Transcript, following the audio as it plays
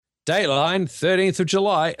Dateline, 13th of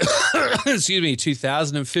July, excuse me,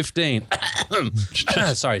 2015.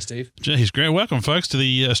 Sorry, Steve. Jeez, Grant. Welcome, folks, to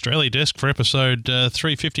the Australia Desk for episode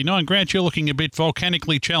 359. Grant, you're looking a bit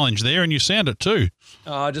volcanically challenged there, and you sound it too.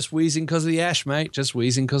 Oh, just wheezing because of the ash, mate. Just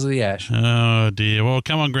wheezing because of the ash. Oh, dear. Well,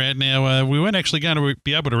 come on, Grant. Now, we weren't actually going to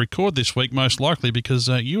be able to record this week, most likely, because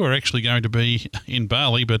you are actually going to be in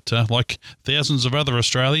Bali, but like thousands of other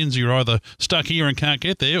Australians, you're either stuck here and can't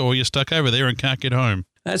get there, or you're stuck over there and can't get home.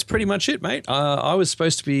 That's pretty much it, mate. I was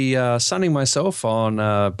supposed to be sunning myself on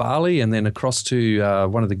Bali and then across to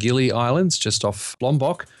one of the Gili Islands just off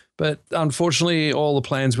Lombok. But unfortunately, all the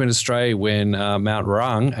plans went astray when Mount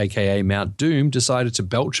Rung, a.k.a. Mount Doom, decided to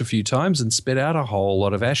belch a few times and spit out a whole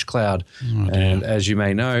lot of ash cloud. Oh, and as you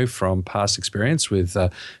may know from past experience with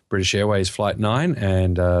British Airways Flight 9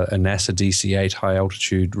 and a NASA DC-8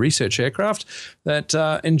 high-altitude research aircraft, that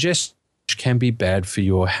ingestion can be bad for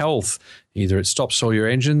your health. Either it stops all your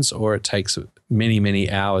engines or it takes many, many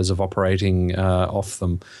hours of operating off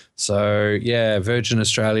them. So, yeah, Virgin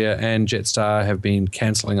Australia and Jetstar have been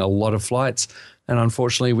cancelling a lot of flights. And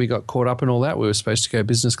unfortunately, we got caught up in all that. We were supposed to go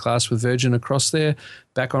business class with Virgin across there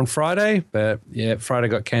back on Friday. But, yeah, Friday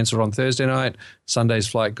got cancelled on Thursday night. Sunday's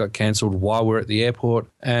flight got cancelled while we're at the airport.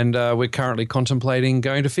 And we're currently contemplating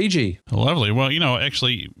going to Fiji. Lovely. Well,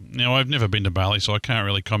 actually, I've never been to Bali, so I can't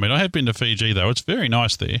really comment. I have been to Fiji, though. It's very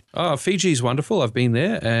nice there. Oh, Fiji's wonderful. I've been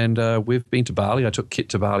there, and we've been to Bali. I took Kit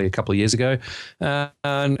to Bali a couple of years ago.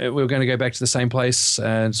 And we were going to go back to the same place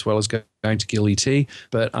as well as going to Gili T,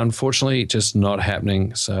 but unfortunately just not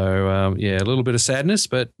happening. So, yeah, a little bit of sadness,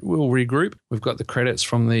 but we'll regroup. We've got the credits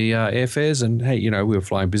from the airfares, and hey, we were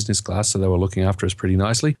flying business class, so they were looking after us pretty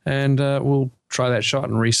nicely, and we'll try that shot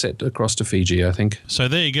and reset across to Fiji, I think. So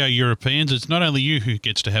there you go, Europeans. It's not only you who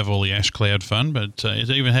gets to have all the ash cloud fun, but it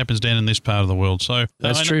even happens down in this part of the world. So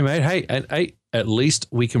that's true, mate. Hey, at least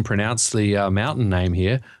we can pronounce the mountain name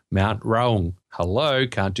here, Mount Raung. Hello,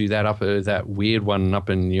 can't do that that weird one up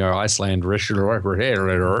in Iceland. I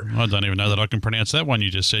don't even know that I can pronounce that one you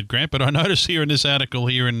just said, Grant, but I notice here in this article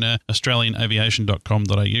here in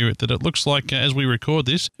australianaviation.com.au that it looks like as we record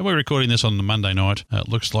this, and we're recording this on the Monday night, it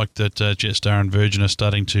looks like that Jetstar and Virgin are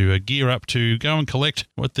starting to gear up to go and collect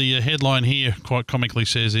what the headline here quite comically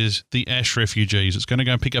says is the ash refugees. It's going to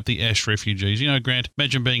go and pick up the ash refugees. Grant,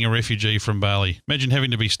 imagine being a refugee from Bali. Imagine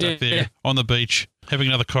having to be stuck there on the beach, having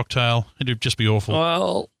another cocktail. It'd just be awful.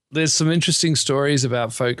 Well, there's some interesting stories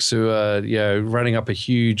about folks who are, running up a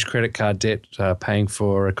huge credit card debt, paying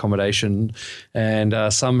for accommodation,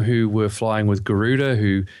 and some who were flying with Garuda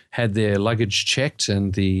who had their luggage checked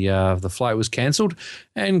and the flight was cancelled,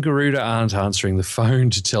 and Garuda aren't answering the phone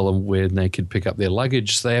to tell them when they could pick up their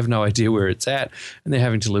luggage, so they have no idea where it's at, and they're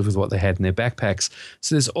having to live with what they had in their backpacks.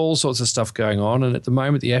 So there's all sorts of stuff going on, and at the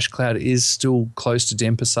moment the ash cloud is still close to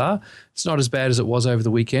Denpasar. It's not as bad as it was over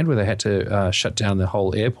the weekend where they had to shut down the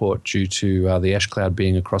whole airport due to the ash cloud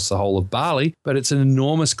being across the whole of Bali, but it's an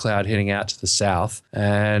enormous cloud heading out to the south.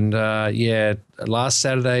 And last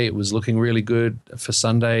Saturday it was looking really good. For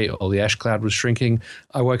Sunday, all the ash cloud was shrinking.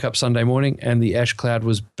 I woke up Sunday morning and the ash cloud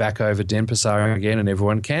was back over Denpasar again and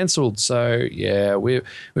everyone cancelled. So, yeah, we've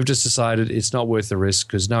just decided it's not worth the risk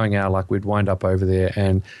because knowing our luck, we'd wind up over there.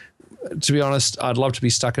 And to be honest, I'd love to be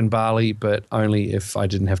stuck in Bali, but only if I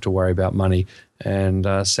didn't have to worry about money. And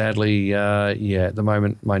sadly, at the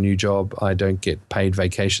moment, my new job, I don't get paid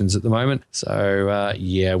vacations at the moment. So,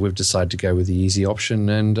 we've decided to go with the easy option.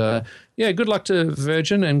 And, good luck to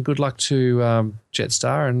Virgin and good luck to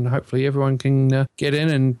Jetstar. And hopefully everyone can get in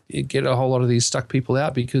and get a whole lot of these stuck people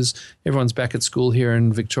out because everyone's back at school here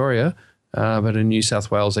in Victoria. But in New South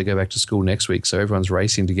Wales, they go back to school next week, so everyone's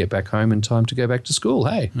racing to get back home in time to go back to school,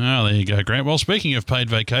 hey? Oh, there you go, Grant. Well, speaking of paid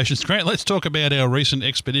vacations, Grant, let's talk about our recent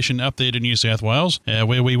expedition up there to New South Wales,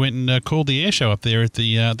 where we went and called the air show up there at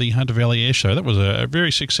the Hunter Valley Air Show. That was a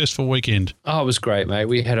very successful weekend. Oh, it was great, mate.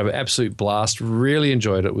 We had an absolute blast. Really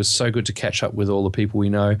enjoyed it. It was so good to catch up with all the people we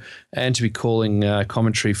know and to be calling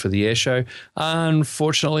commentary for the air show.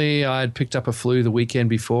 Unfortunately, I had picked up a flu the weekend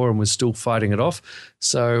before and was still fighting it off.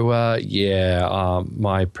 So,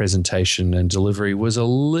 my presentation and delivery was a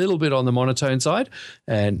little bit on the monotone side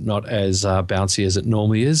and not as bouncy as it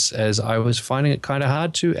normally is, as I was finding it kind of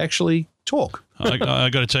hard to actually talk. I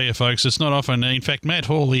got to tell you, folks, it's not often. In fact, Matt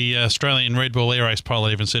Hall, the Australian Red Bull Air Race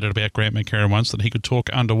pilot, even said it about Grant McCarran once, that he could talk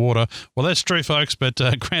underwater. Well, that's true, folks, but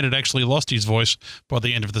Grant had actually lost his voice by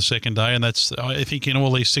the end of the second day, and that's, I think, in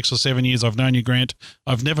all these 6 or 7 years I've known you, Grant,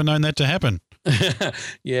 I've never known that to happen.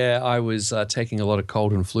 Yeah, I was taking a lot of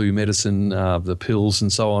cold and flu medicine, the pills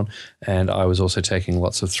and so on, and I was also taking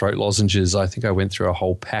lots of throat lozenges. I think I went through a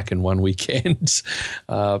whole pack in one weekend.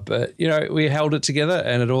 But, we held it together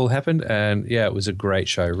and it all happened, and yeah, it was a great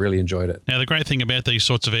show. Really enjoyed it. Now, the great thing about these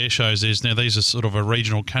sorts of air shows is now these are sort of a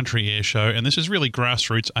regional country air show, and this is really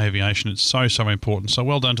grassroots aviation. It's so, so important. So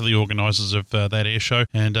well done to the organisers of that air show.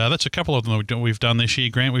 And that's a couple of them that we've done this year,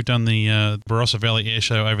 Grant. We've done the Barossa Valley Air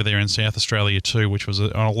Show over there in South Australia too, which was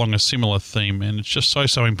along a similar theme. And it's just so,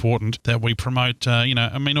 so important that we promote,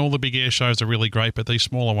 all the big air shows are really great, but these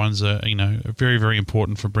smaller ones are, very, very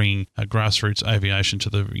important for bringing grassroots aviation to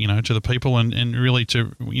the people, and really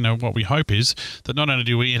to, what we hope is that not only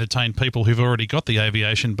do we entertain people who've already got the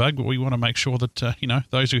aviation bug, but we want to make sure that,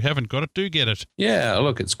 those who haven't got it do get it. Yeah,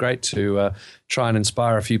 look, it's great to try and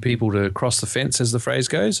inspire a few people to cross the fence, as the phrase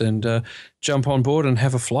goes, and jump on board and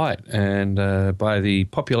have a flight. And by the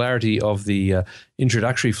popularity of the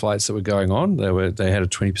introductory flights that were going on, they had a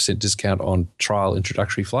 20% discount on trial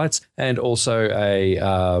introductory flights, and also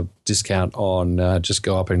a discount on just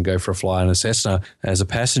go up and go for a fly in a Cessna as a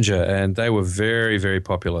passenger, and they were very, very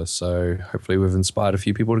popular. So hopefully we've inspired a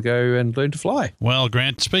few people to go and learn to fly. Well,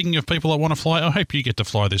 Grant, speaking of people that want to fly, I hope you get to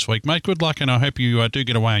fly this week, mate. Good luck, and I hope you do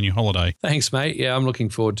get away on your holiday. Thanks, mate. Yeah, I'm looking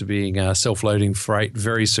forward to being self-loading freight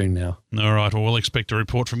very soon now. All right, well, we'll expect a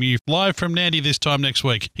report from you live from Nandy this time next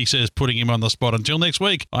week. He says, putting him on the spot. Until next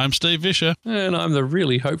week, I'm Steve Vischer. And I'm the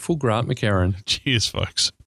really hopeful Grant McCarran. Cheers, folks.